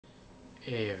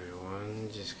Hey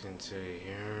everyone, just continue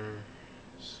here.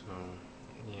 So,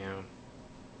 yeah.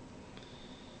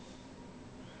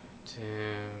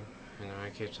 I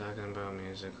keep talking about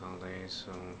music all day,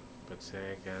 but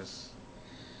today I guess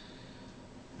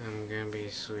I'm gonna be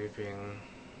sweeping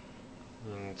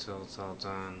until it's all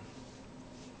done.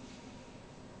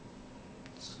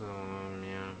 So,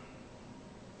 yeah.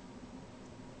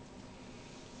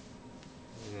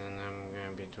 And then I'm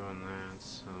gonna be doing that,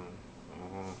 so,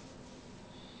 oh.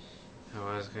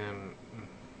 I was gonna,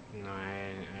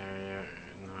 I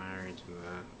already did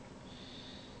that.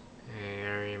 I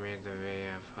already made the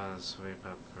video of how to sweep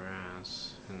up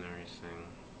grass and everything.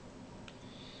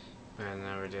 But I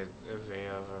never did a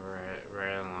video of a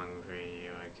right long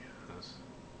video, I guess.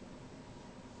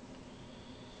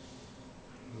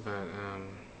 But,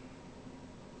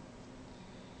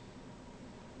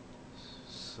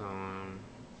 so,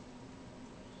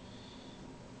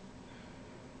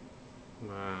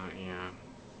 well, yeah.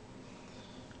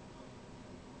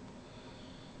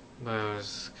 But I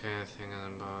was kind of thinking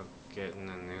about getting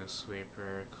a new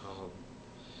sweeper called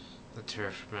the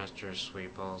Turfmaster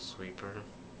Sweep-All Sweeper.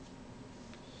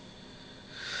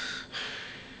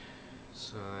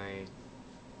 So I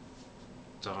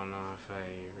don't know if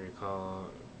I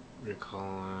recall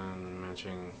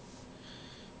mentioning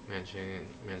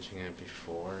it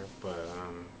before, but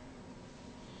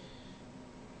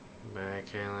I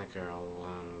kinda like our old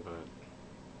one, but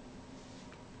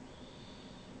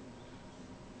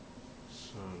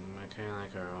so I kinda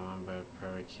like our old one, but I'd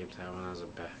probably keep that one as a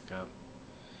backup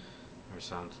or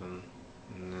something,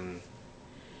 and then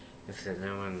if the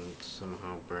new one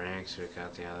somehow breaks, we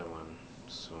got the other one,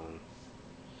 so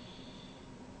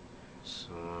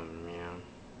yeah.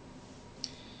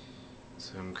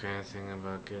 So I'm kind of thinking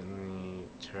about getting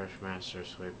the Turfmaster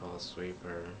Sweep-All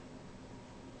Sweeper.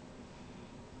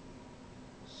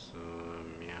 So,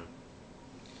 yeah.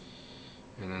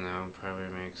 And then I'll probably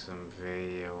make some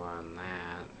video on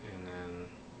that, and then,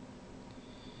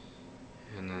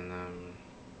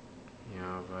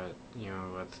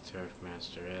 what the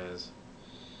Turfmaster is,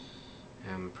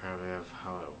 and probably of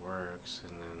how it works,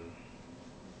 and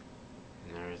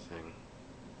everything.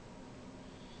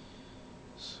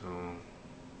 So,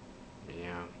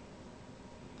 yeah.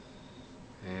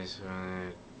 I just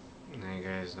wanna let you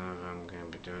guys know if I'm gonna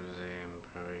be doing today. I'm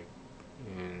probably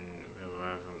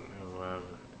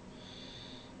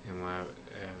what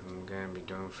I'm gonna be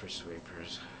doing for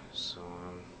sweepers. So,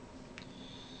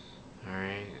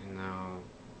 alright, and I'll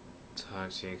talk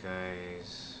to you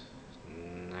guys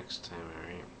next time,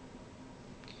 alright?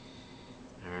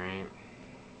 Alright,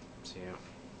 see ya.